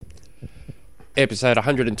Episode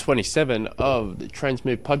 127 of the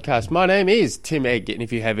Trainsmove podcast. My name is Tim Egg, and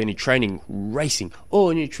if you have any training, racing,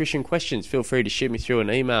 or nutrition questions, feel free to shoot me through an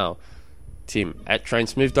email,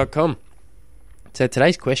 tim@trainsmove.com. So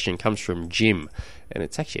today's question comes from Jim, and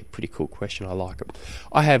it's actually a pretty cool question. I like it.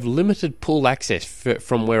 I have limited pool access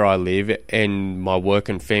from where I live and my work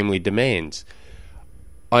and family demands.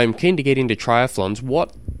 I am keen to get into triathlons.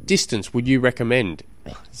 What distance would you recommend?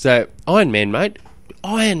 So, Ironman, mate.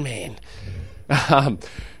 Ironman.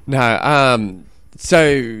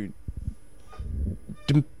 So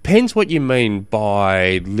depends what you mean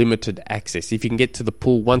by limited access. If you can get to the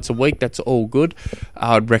pool once a week, that's all good.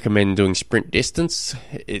 I'd recommend doing sprint distance.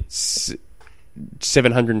 It's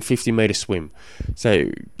 750 metre swim. So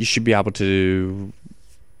you should be able to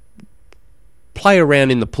play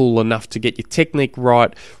around in the pool enough to get your technique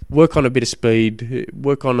right, work on a bit of speed,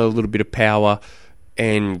 work on a little bit of power,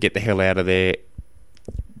 and get the hell out of there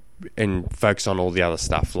and focus on all the other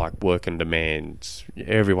stuff like work and demands.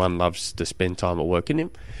 Everyone loves to spend time at work,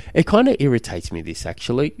 and it kind of irritates me, this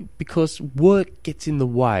actually, because work gets in the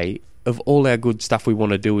way of all our good stuff we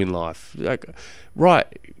want to do in life. Like, right,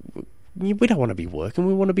 we don't want to be working,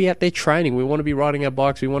 we want to be out there training, we want to be riding our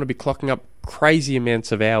bikes, we want to be clocking up crazy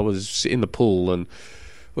amounts of hours in the pool, and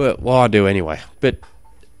well I do anyway, but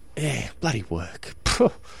yeah, bloody work.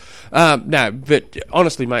 No, but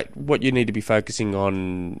honestly, mate, what you need to be focusing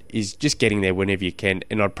on is just getting there whenever you can,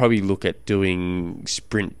 and I'd probably look at doing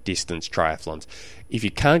sprint distance triathlons. If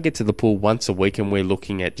you can't get to the pool once a week, and we're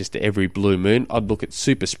looking at just every blue moon, I'd look at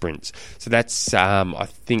super sprints. So that's, I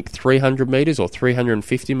think, 300 metres or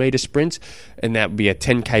 350 metre sprints, and that would be a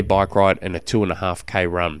 10k bike ride and a 2.5k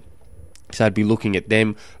run. So I'd be looking at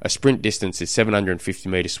them. A sprint distance is 750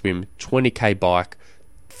 metre swim, 20k bike,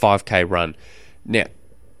 5k run. Now,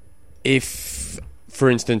 if, for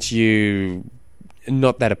instance, you're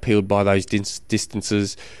not that appealed by those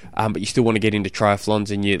distances, but you still want to get into triathlons,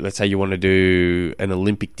 and let's say you want to do an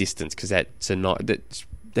Olympic distance because that's a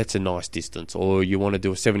nice distance, or you want to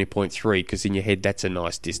do a 70.3 because in your head that's a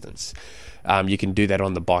nice distance. You can do that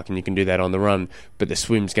on the bike and you can do that on the run, but the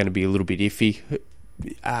swim's going to be a little bit iffy.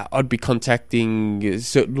 I'd be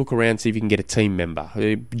look around, see if you can get a team member,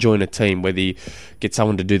 join a team, whether you get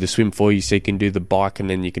someone to do the swim for you so you can do the bike and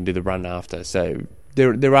then you can do the run after. So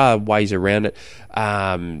there are ways around it,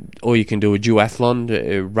 or you can do a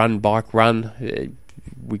duathlon, run, bike, run.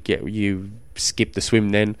 You skip the swim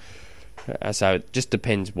then. So it just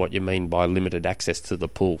depends what you mean by limited access to the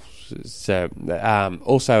pool. So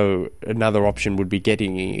also another option would be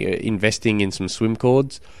investing in some swim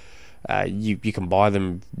cords. You can buy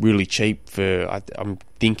them really cheap for, I'm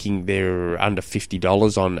thinking they're under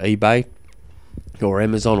 $50 on eBay or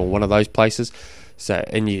Amazon or one of those places. So,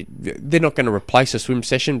 and they're not going to replace a swim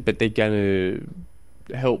session, but they're going to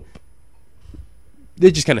help. They're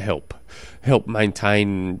just going to help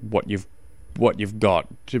maintain what you've got.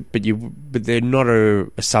 But they're not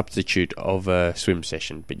a substitute of a swim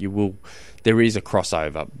session. But there is a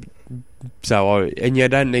crossover. So, and you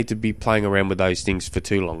don't need to be playing around with those things for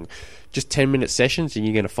too long. Just 10-minute sessions, and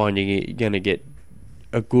you're going to find you're going to get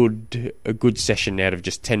a good session out of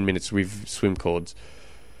just 10 minutes with swim cords.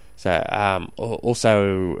 So,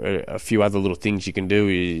 also a few other little things you can do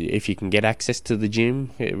if you can get access to the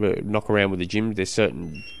gym. Knock around with the gym. There's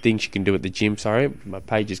certain things you can do at the gym. Sorry, my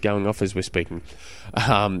page is going off as we're speaking.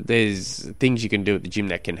 There's things you can do at the gym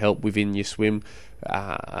that can help within your swim.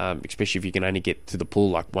 Especially if you can only get to the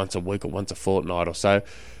pool like once a week or once a fortnight or so.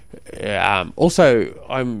 Also,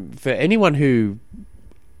 for anyone who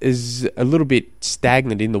is a little bit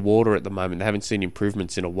stagnant in the water at the moment, they haven't seen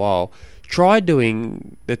improvements in a while, try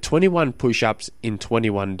doing the 21 push-ups in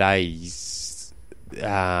 21 days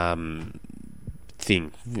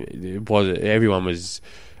thing. Everyone was,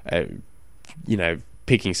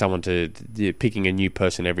 picking a new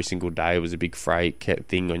person every single day. It was a big freight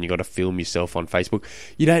thing, and you got to film yourself on Facebook.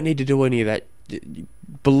 You don't need to do any of that.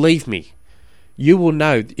 Believe me, you will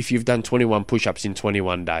know if you've done 21 push-ups in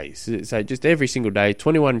 21 days. So just every single day,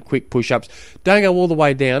 21 quick push-ups. Don't go all the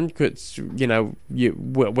way down because we're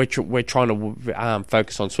trying to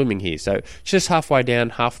focus on swimming here. So just halfway down,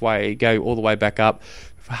 halfway, go all the way back up.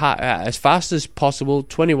 As fast as possible,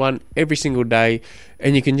 21 every single day,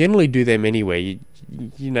 and you can generally do them anywhere. You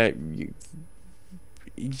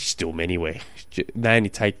just do them anywhere. They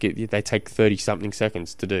take 30 something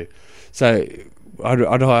seconds to do. So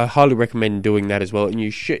I'd highly recommend doing that as well, and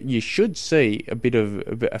you should see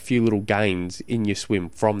a few little gains in your swim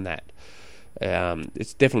from that.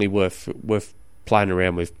 It's definitely worth playing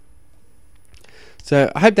around with.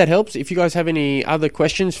 So I hope that helps. If you guys have any other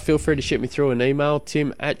questions, feel free to shoot me through an email,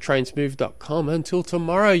 tim@trainsmove.com. Until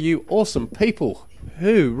tomorrow, you awesome people.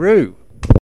 Hooroo.